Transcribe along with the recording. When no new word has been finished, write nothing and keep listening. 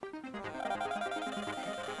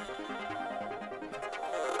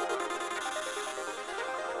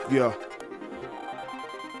Yeah.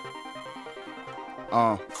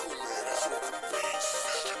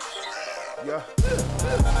 Yeah.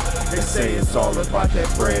 They say it's all about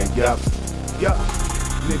that bread. Yup. Yup.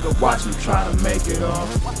 Nigga, watch me try to make it up.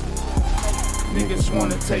 Niggas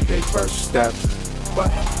wanna take their first step,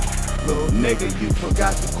 but little nigga, you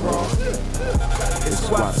forgot to crawl. It's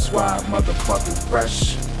why motherfucking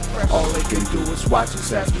fresh. All they can do is watch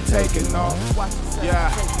us as we taking off.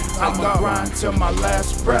 Yeah, I'ma grind till my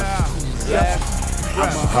last breath. Yeah,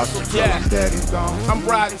 I'ma hustle till I'm dead and gone. I'm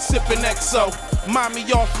riding, sipping XO. Mommy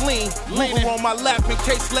off lean, leaning on my lap in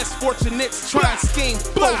case less fortunates try and scheme.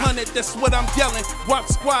 400, that's what I'm yelling. WAP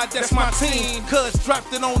squad, that's my team. Cuz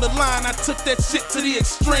dropped it on the line, I took that shit to the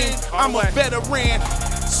extreme. I'm a veteran,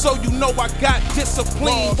 so you know I got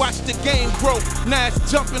discipline. Watch the game grow, now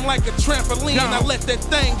it's jumping like a trampoline. I let that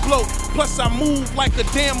thing blow, plus I move like a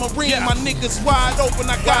damn marine. My niggas wide open,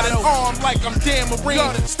 I got an arm like I'm damn marine.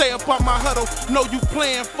 Stay up on my huddle, know you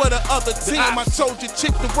playing for the other team. I told you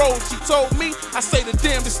chick the road, she told me I say the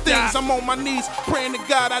damnedest things. I'm on my knees praying to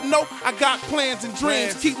God. I know I got plans and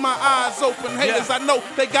dreams. Keep my eyes open, haters. I know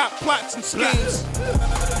they got plots and schemes.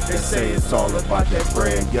 They say it's all about that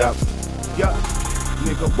bread. Yup, yup.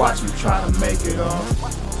 Nigga, watch me try to make it up.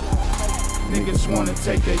 Niggas wanna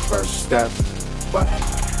take their first step, but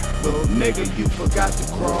little nigga, you forgot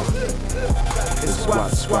to crawl. It's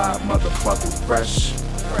why motherfucking fresh.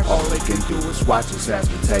 All they can do is watch us as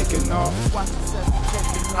we taking off.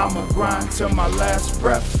 I'ma grind till my last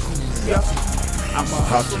breath. Yup. I'ma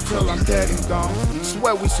hustle till I'm dead and gone.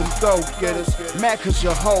 Swear we some go-getters. Mad cause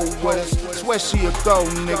your hoe with us. Swear she a go,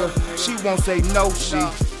 nigga. She won't say no, she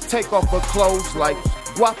take off her clothes like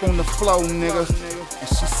guap on the floor, nigga. And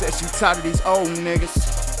she said she tired of these old niggas.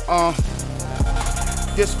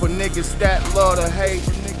 This for niggas that love to hate.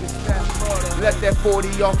 Let that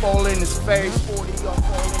 40 off all in his face.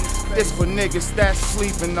 This for niggas that's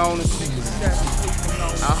sleeping on us.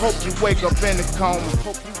 I hope you wake up in the coma.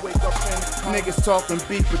 Niggas talking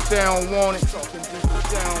beef but they don't want it.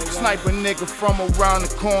 Snipe a nigga from around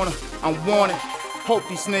the corner. I'm wanted. Hope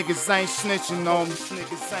these niggas ain't snitching on me.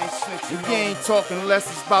 And you ain't talking less,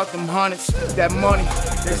 it's about them hundreds. That money.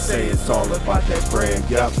 They say it's all about that bread.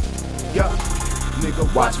 Yup, yup.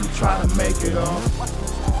 Nigga, watch me try to make it up.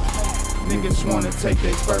 Niggas wanna take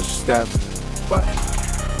their first step, but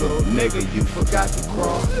little nigga, you forgot to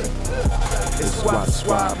crawl. It's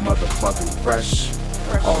why motherfucking fresh.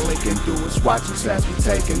 All they can do is watch us as we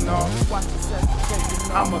taking off.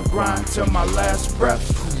 I'ma grind till my last breath.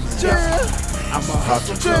 I'ma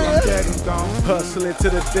hustle till I'm dead and gone. Hustling to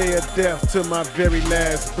the day of death, to my very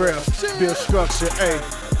last breath. Build structure, A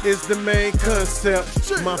is the main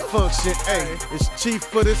concept. My function, A is chief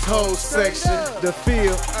for this whole section. The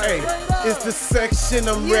field, A is the section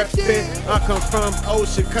I'm reppin'. I come from old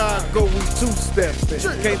Chicago, we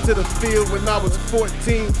two-steppin'. Came to the field when I was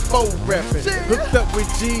 14, 4 reppin'. Hooked up with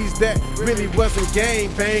G's that really wasn't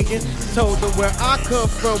gang banging. Told them where I come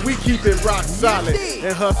from, we keep it rock solid.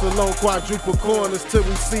 And hustle on quadruple corners till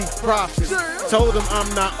we see profits. Told them I'm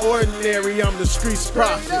not ordinary, I'm the street's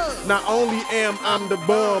prophet. Not only am I the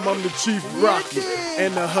bomb, I'm the chief rocket.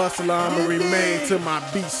 And the hustler, I'ma remain till my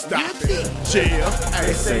beat stoppin'. Chill.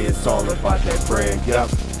 They say it's all about that bread. Yup,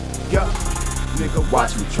 yup. Nigga,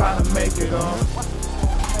 watch me try to make it up.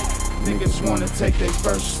 Niggas wanna take their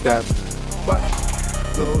first step, but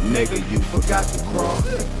little nigga, you forgot to crawl.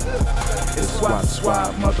 It's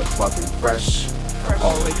why motherfucking fresh.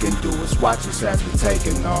 All they can do is watch us as we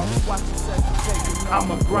taking off.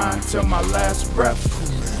 I'ma grind till my last breath.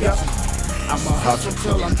 Yup. I'ma hustle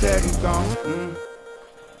till I'm dead and gone.